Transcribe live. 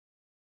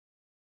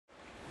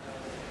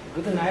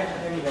Good night,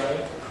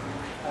 everybody.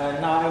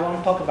 Now I want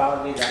to talk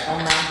about the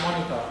online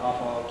monitor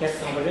of gas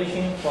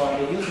conversion for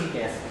reducing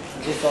gas.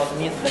 This also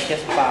means the gas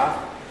bar.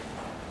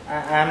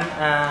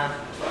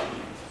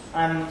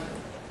 I'm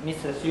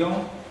Mr.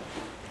 Xiong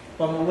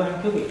from Wuhan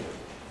Cubic.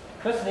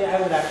 Firstly, I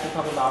would like to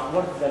talk about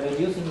what is the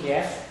reducing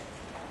gas.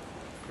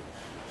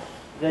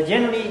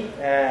 Generally,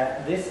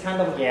 this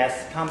kind of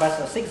gas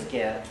combines six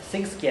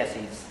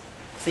gases: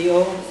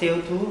 CO,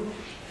 CO2,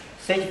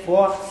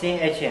 CH4,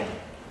 CHM.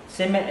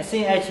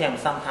 CHM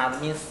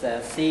sometimes means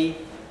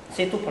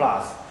C2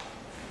 plus.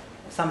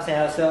 Something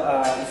else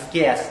is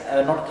gas,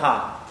 not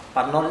tar,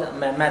 but not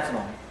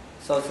methanol.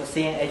 So it's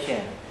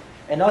CHM.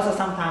 And also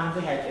sometimes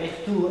they have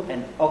H2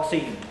 and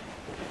oxygen.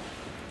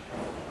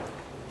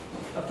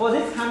 For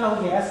this kind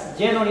of gas,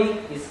 generally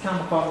it's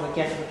come from the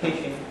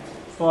gasification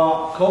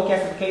for coal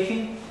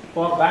gasification,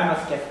 for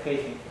biomass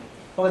gasification.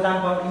 For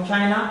example, in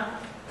China,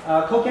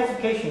 coal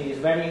gasification is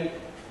very,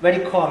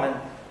 very common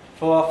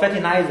for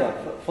fertilizer,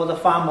 for the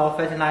farmer,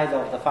 fertilizer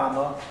of the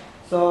farmer.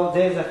 So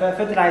there's a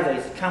fertilizer.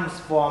 It comes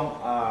from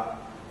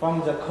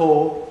the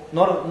coal,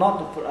 not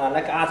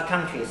like other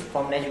countries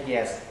from natural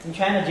gas. In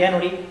China,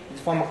 generally,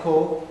 it's from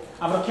coal.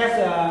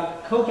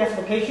 After coal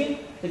gasification,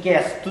 the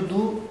gas to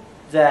do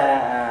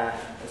the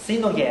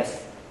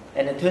syngas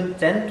and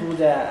then to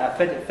the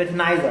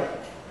fertilizer.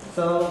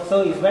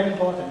 So it's very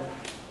important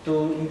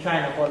in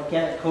China for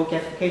coal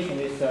gasification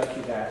research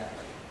that.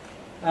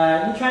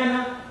 In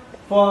China,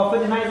 for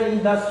fertilizer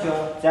industry,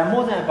 there are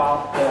more than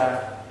about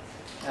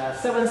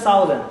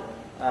 7,000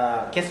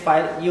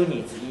 gasified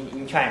units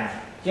in China.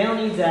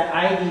 Generally,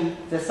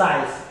 the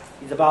size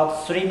is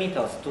about 3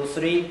 meters to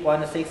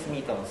 3.6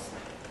 meters.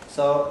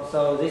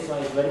 So this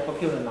one is very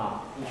popular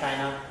now in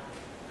China,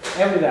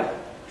 everywhere.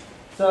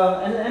 So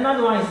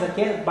another one is the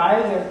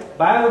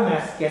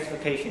biomass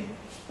gasification.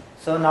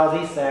 So now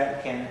this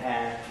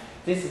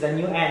this is the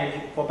new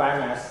energy for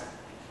biomass.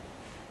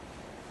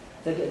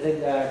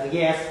 The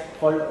gas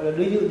for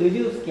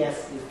reduced gas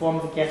is from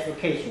the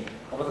gasification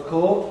of the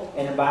coal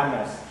and the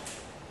biomass.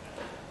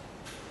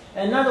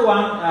 Another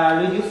one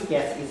reduced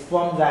gas is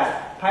from the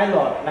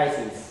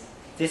pyrolysis.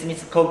 This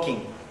means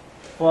coking.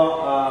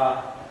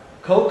 For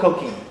coal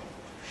coking.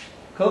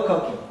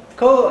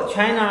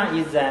 China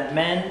is the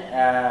main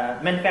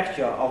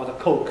manufacturer of the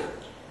coke.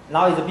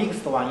 Now it's the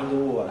biggest one in the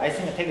world. I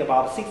think it takes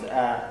about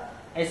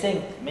I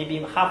think maybe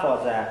half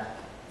of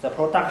the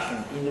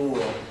production in the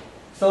world.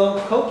 So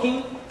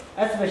coking,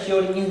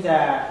 especially in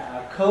the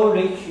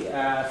coal-rich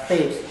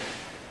states,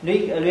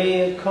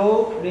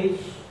 coal-rich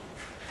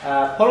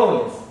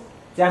province,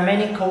 there are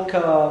many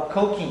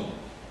coking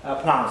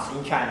plants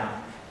in China.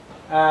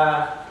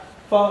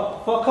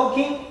 For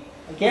coking,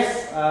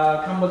 gas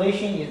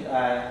composition is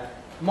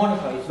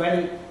monitor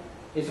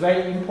is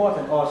very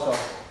important also.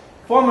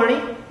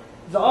 Formerly,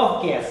 the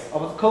off gas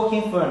of the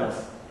coking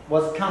furnace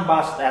was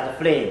combusted as a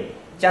flame,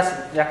 just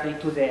directly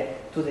to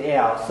the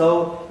air.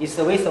 So it's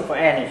a waste of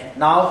energy.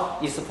 Now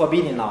it's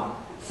forbidden now.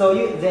 So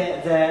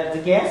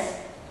the gas.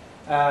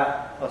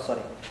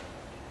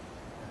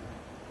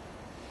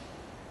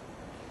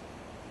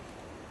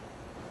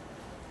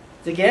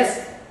 The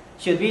gas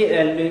should be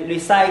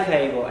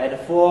recyclable and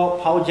for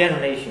power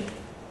generation,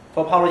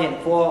 for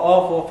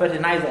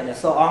fertilizer and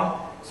so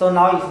on. So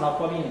now it's not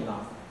forbidden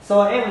now.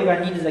 So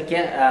everyone needs a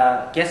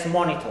gas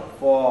monitor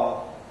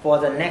for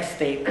the next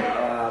step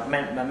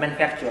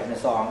manufacture and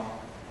so on.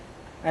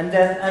 And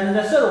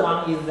the third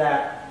one is the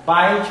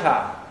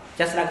biochar,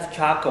 just like the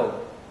charcoal.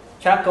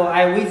 Charcoal,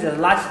 I visit the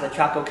largest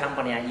charcoal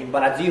company in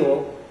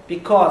Brazil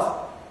because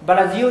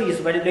Brazil is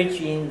very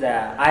rich in the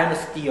iron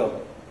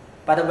steel,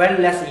 but very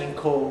less in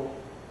coal.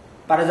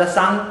 But the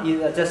sun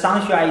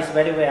is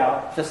very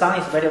well. The sun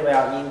is very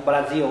well in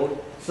Brazil.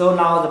 So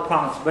now the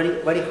plants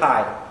very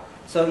high.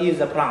 So use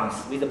the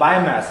plants with the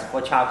biomass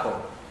for charcoal.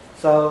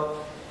 So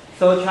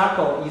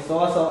charcoal is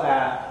also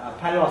a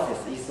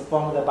pyrolysis. Is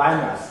from the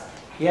biomass.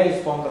 Here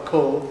is from the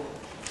coal.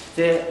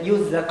 They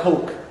use the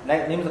coke,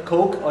 like name the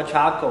coke or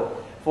charcoal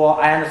for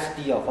iron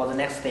steel for the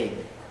next stage.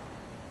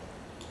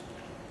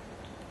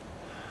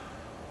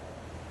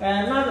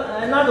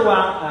 Another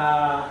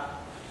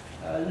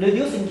one,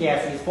 reducing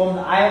gas is from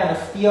the iron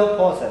steel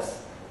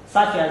process,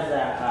 such as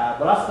the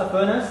blast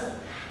furnace,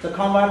 the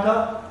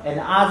converter, and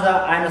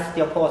other iron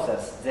steel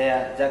process.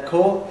 The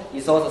coal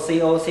is also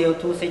CO,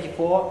 CO2,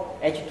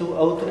 CH4, H2,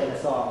 O2, and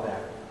so on there.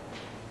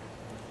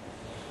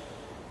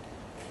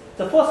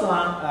 The first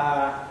one,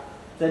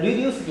 the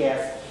reduced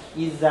gas,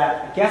 is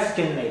the gas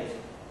generator.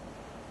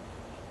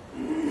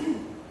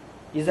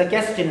 This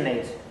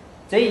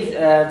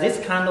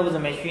kind of the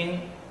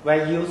machine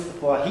were used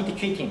for heat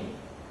treating,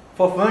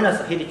 for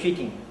furnace heat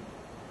treating.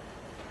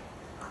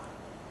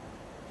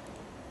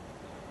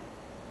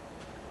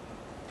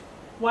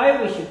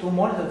 Why we should to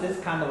monitor this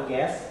kind of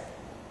gas?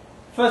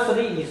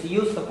 Firstly, it's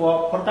used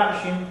for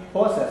production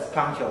process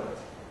control.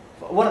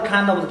 What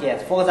kind of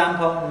gas? For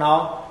example,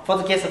 now for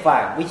the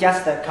gasifier, we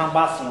just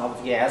combustion of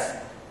the gas,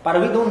 but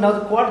we don't know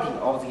the quality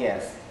of the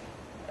gas.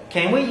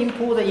 Can we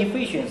improve the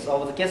efficiency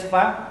of the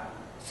gasifier?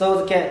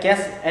 So the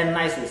gas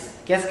analysis,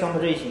 gas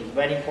composition is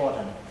very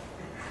important.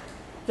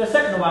 The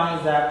second one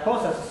is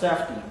process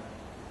safety.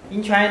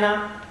 In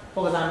China,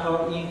 for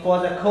example, for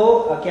the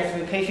coal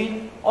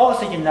gasification,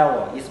 oxygen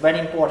level is very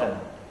important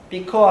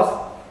because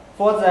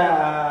for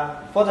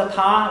the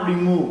tar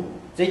remove,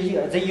 they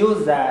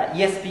use the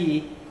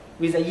ESP.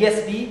 With the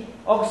ESP,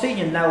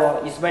 oxygen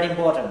level is very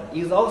important.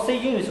 If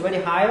oxygen is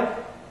very high,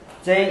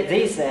 there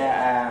is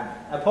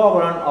a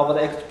problem of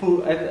the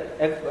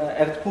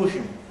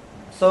expulsion.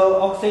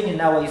 So oxygen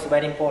level is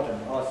very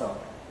important also.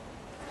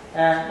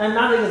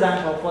 Another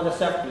example for the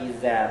safety is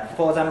that,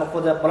 for example,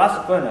 for the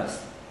blast furnace,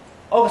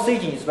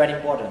 oxygen is very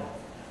important.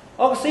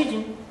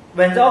 Oxygen,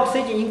 when the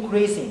oxygen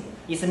increasing,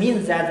 it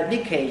means that the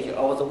leakage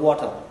of the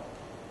water.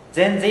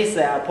 Then this is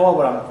a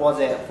problem for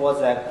the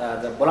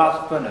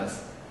blast furnace.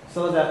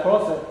 So the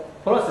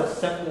process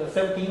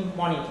safety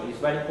monitor is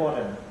very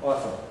important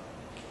also.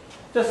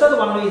 The third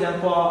one reason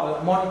for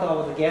monitor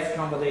of the gas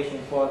composition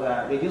for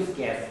the reduced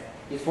gas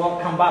is for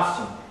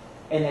combustion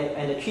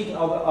and the treatment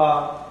of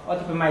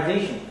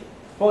optimization.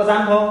 For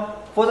example,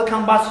 for the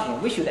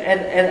combustion, we should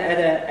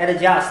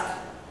adjust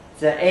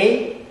the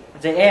air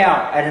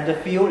and the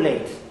fuel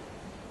rate.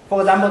 For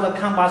example, the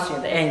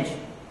combustion, the engine,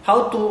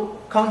 how to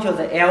control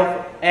the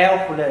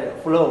air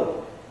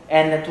flow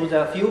and to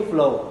the fuel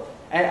flow.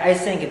 I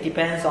think it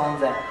depends on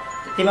the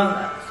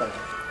sorry.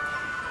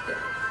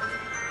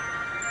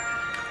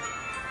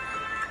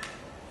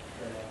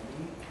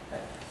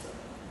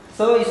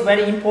 So it's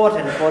very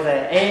important for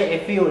the air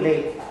fuel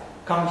rate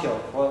control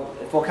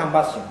for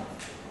combustion.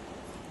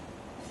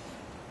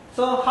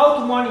 So how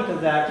to monitor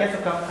the gas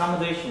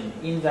composition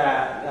in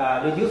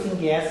the reducing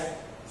gas,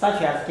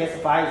 such as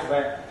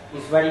gasifier,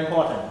 is very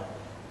important.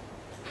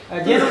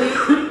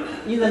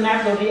 Generally, in the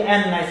methodology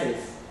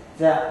analysis,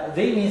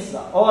 they means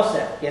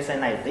offset gas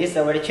analysis. This is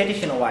a very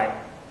traditional way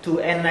to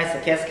analyze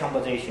the gas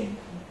composition.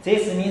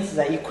 This means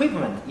the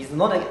equipment is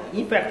not,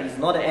 in fact, is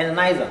not an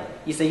analyzer.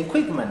 It's an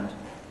equipment.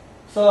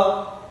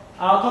 So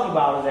I'll talk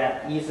about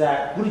that. It's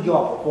a good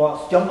job for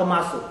stronger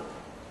muscle.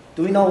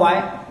 Do you know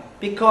why?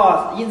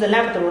 Because in the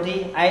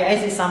laboratory, I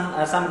see some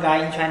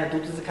guy in China do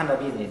this kind of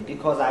business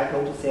because I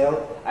go to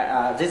sell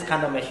this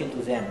kind of machine to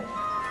them.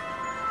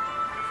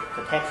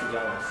 The taxi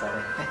driver,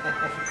 sorry.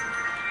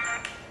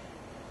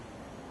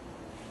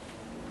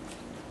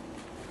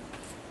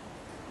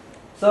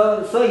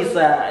 So it's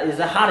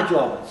a hard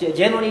job.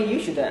 Generally, you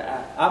should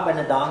up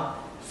and down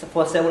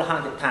for several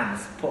hundred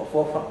times for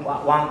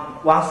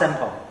one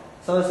sample.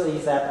 So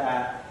it's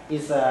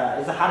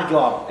a hard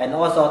job and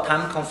also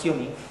time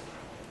consuming.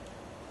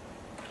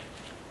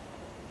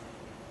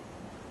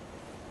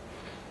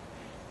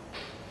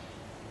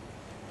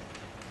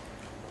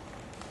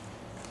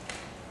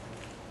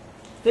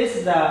 This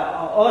is the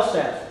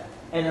offset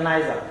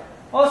analyzer.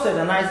 Offset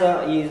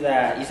analyzer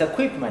is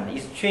equipment.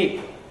 It's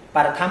cheap,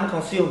 but time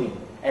consuming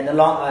and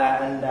long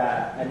and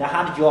a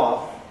hard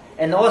job.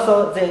 And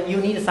also you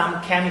need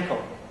some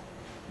chemical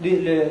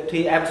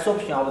to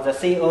absorption of the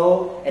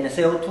CO and the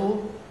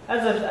CO2.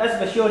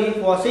 Especially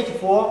for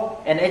CH4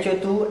 and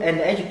HO2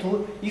 and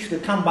H2, you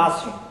should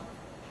combustion.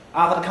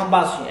 After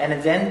combustion,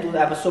 and then do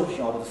the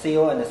absorption of the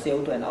CO and the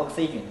CO2 and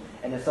oxygen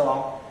and so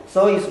on.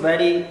 So it's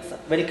very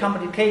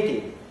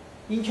complicated.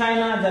 In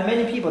China, there are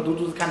many people do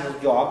this kind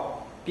of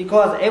job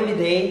because every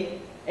day,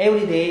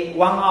 1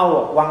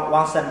 hour,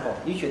 one sample.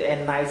 You should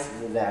analyze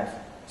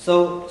that.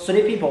 So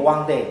 3 people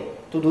 1 day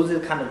to do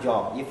this kind of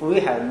job. If we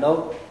have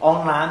no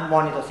online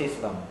monitor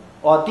system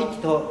or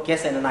digital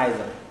gas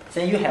analyzer,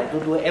 then you have to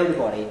do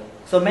everybody.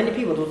 So many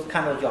people do this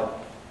kind of job.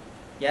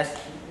 Yes?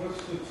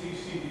 What's the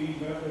TCD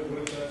method?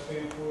 What does that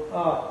stand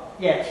for?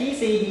 Yeah,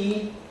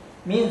 TCD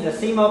means the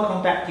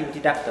thermoconductive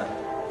detector.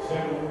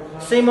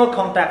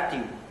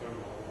 Thermoconductivity,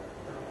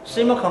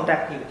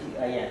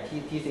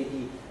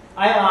 TCD.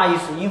 IR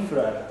is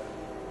infrared.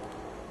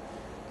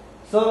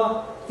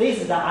 So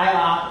this is the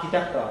IR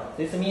detector.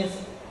 This means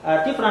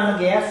different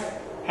gas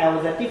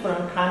have the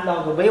different kind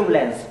of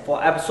wavelengths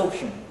for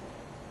absorption.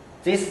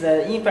 This,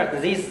 in fact,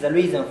 this is the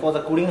reason for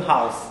the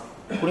greenhouse.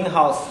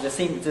 Greenhouse, the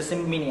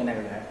same meaning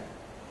like that.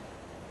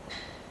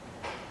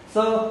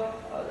 So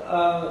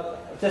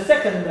the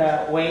second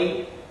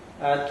way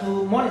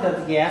to monitor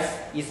the gas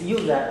is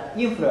use the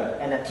infrared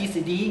and the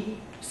TCD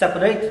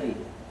separately.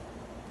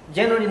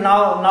 Generally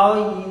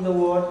now in the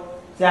world,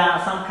 there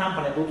are some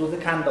companies who do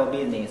this kind of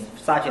business,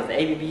 such as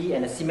ABB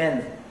and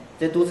Siemens.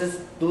 They do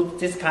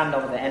this kind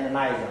of the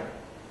analyzer.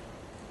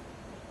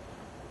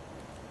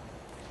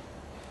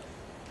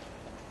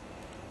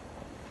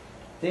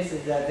 This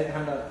is the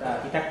kind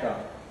of detector.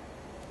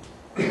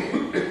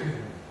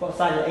 For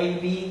such as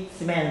ABB,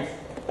 Siemens,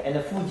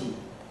 and Fuji,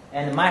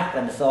 and Mac,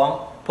 and so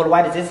on,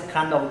 provide this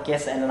kind of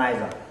gas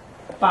analyzer.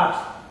 But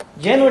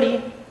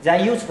generally, they are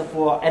used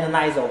for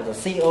analyzer of the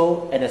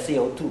CO and the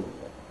CO2,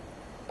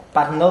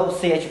 but no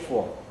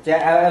CH4.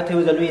 I will tell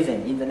you the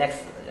reason in the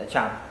next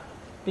chart.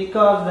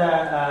 Because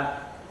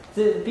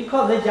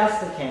they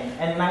just can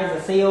analyze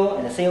the CO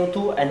and the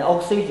CO2 and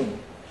oxygen.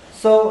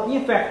 So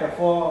in fact,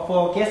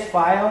 for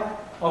gasifier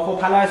or for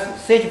pyrolysis,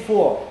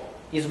 CH4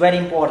 is very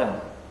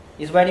important.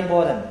 It's very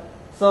important.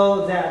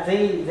 So this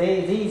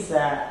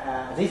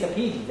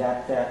pity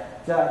that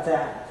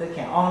they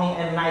can only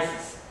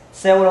analyze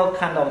several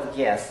kind of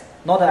gas,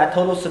 not a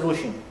total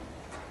solution.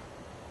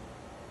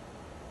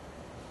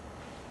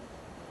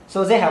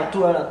 So they have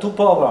two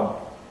problems.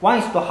 One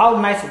is to how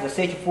nice the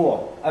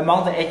CH4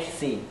 among the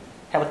HC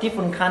have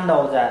different kind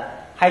of the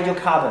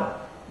hydrocarbon.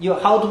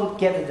 How to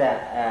get the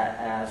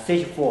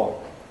CH4.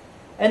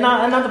 And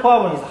another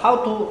problem is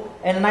how to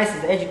analyze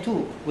the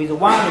H2 with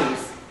one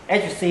is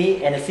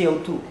HC and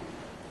CO2.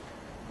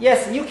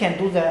 Yes, you can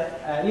do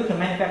you can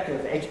manufacture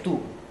the H2.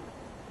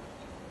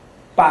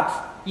 But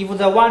if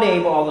the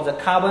variable of the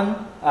carbon,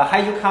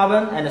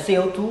 hydrocarbon and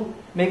CO2,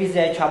 maybe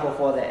there is trouble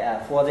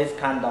for this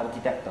kind of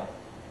detector.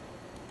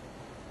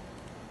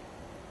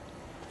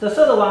 The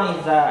third one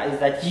is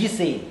the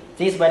GC.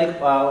 This is very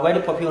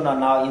popular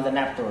now in the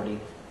laboratory.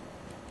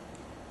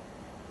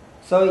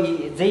 So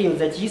they use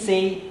the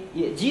GC.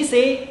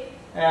 GC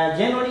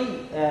generally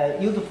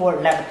used for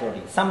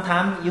laboratory.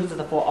 Sometimes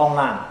used for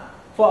online.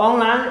 For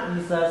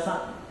online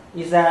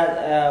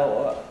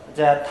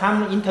the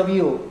time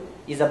interview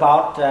is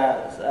about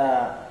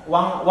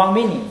 1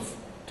 minute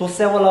to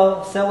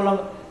several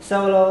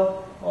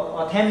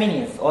or 10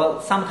 minutes,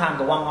 or sometimes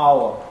 1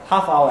 hour,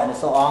 half hour, and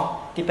so on.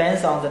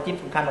 Depends on the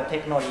different kind of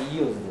technology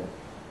used.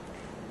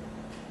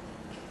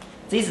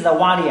 This is the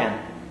Valiant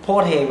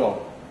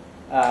portable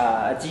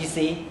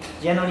GC.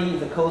 Generally,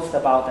 it costs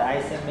about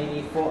I think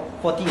maybe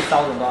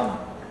 $40,000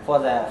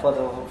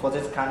 for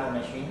this kind of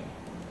machine.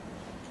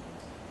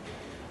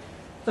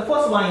 The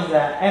first one is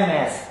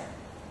mass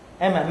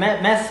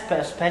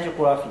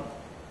spectrography.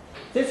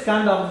 This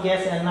kind of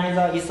gas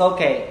analyzer is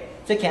okay.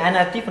 They can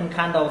analyze different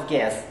kind of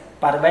gas,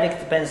 but very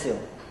expensive.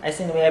 I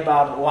think maybe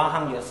about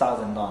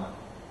 $100,000.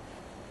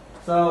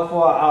 So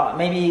for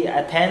maybe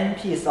 10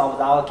 pieces of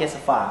our gas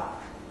file,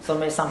 so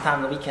maybe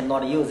sometimes we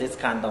cannot use this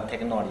kind of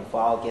technology for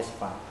our gas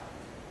file.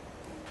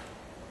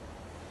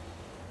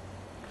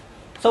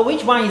 So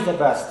which one is the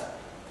best?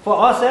 For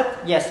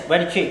offset, yes,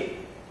 very cheap,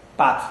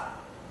 but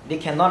they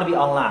cannot be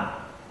online,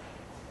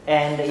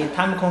 and it's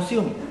time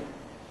consuming,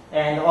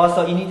 and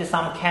also you need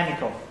some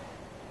chemical.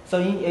 So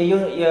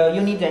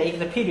you need the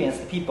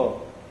experienced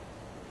people.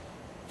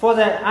 For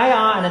the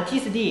IR and the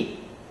TCD,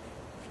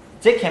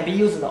 they can be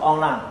used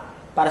online,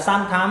 but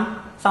sometimes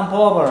some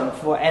problem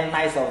for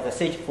analysis of the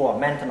CH4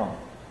 methanol,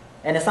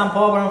 and some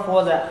problem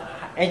for the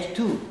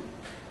H2.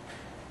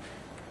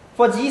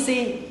 For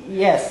GC,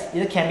 yes,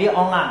 it can be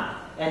online,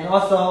 and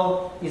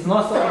also it's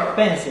not so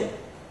expensive.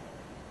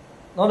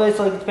 Not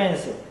so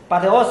expensive,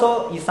 but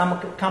also is some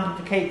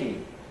complicated.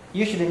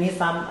 You should need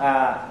some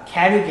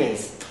carrier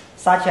gas,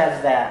 such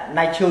as the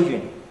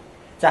nitrogen,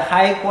 the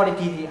high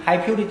quality, high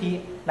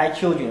purity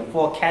nitrogen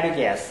for carrier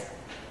gas.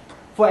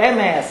 For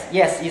MS,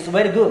 yes, it's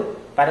very good,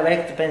 but very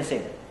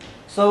expensive.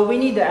 So we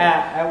need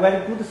a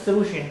very good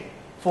solution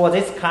for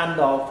this kind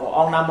of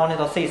online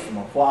monitor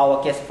system for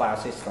our gas file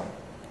system.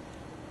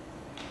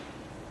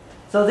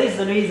 So this is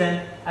the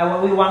reason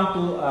we want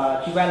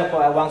to develop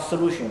one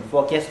solution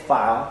for gas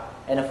file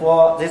and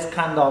for this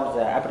kind of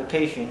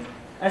application.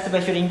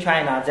 Especially in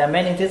China, there are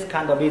many this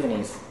kind of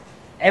business.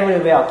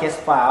 Everywhere gas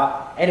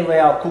file,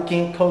 everywhere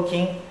cooking,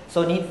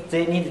 so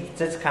they need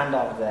this kind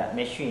of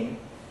machine.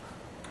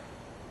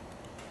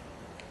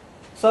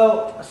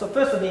 So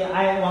firstly,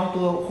 I want to,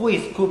 who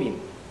is Cubic?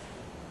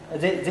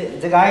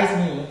 The guy is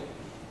me.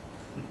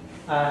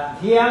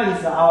 Here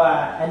is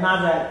our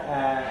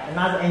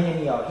another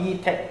engineer.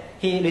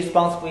 He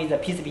responsible with the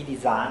PCB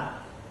design.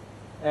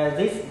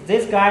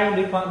 This guy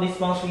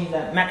responsible with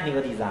the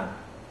mechanical design.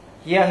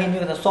 Here he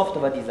knew the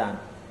software design.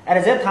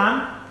 At that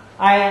time,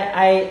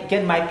 I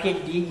get my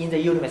PhD in the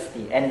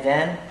university and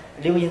then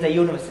live in the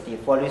university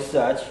for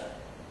research.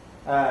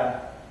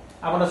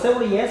 After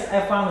several years,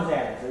 I found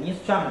that the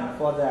instrument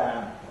for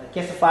the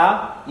gas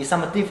file is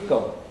somewhat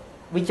difficult.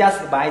 We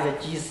just buy the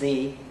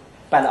GC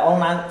by the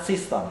online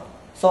system.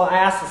 So I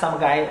asked some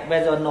guy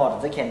whether or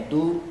not they can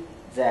do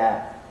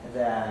the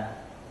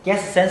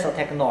gas sensor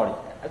technology.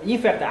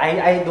 In fact,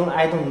 I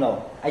don't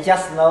know. I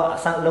just know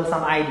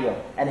some idea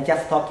and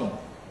just talking.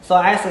 So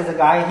I asked the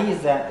guy.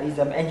 He's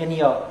an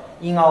engineer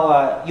in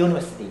our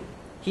university.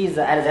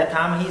 At that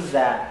time he's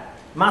a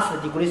master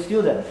degree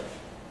student.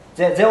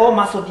 They're all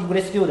master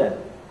degree students.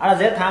 At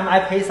that time, I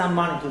pay some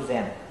money to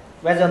them,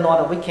 whether or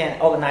not we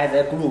can organize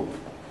a group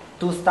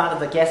to start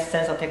the gas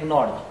sensor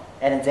technology,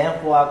 and then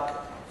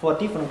for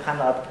different kind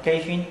of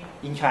application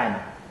in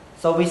China.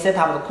 So we set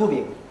up the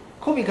Cubic.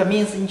 Cubic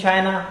means in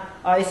China,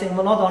 I think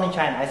not only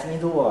China, I think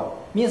in the world,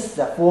 means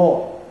the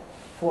four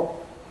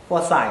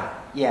side.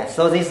 Yeah,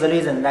 so this is the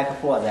reason like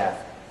for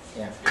that.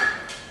 Yeah.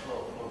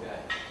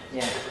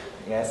 Yeah,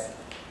 yes.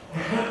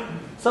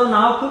 So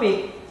now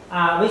Cubic,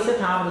 we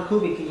set up the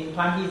Cubic in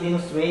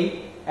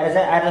 2003.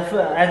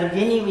 At the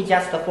beginning, we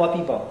just 4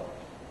 people,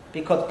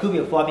 because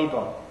Cubic 4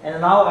 people,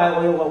 and now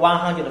we were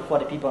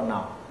 140 people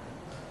now.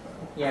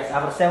 Yes,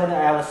 after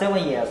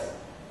 7 years.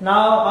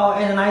 Now our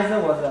analyzer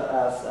was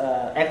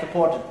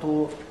exported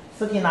to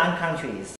 39 countries.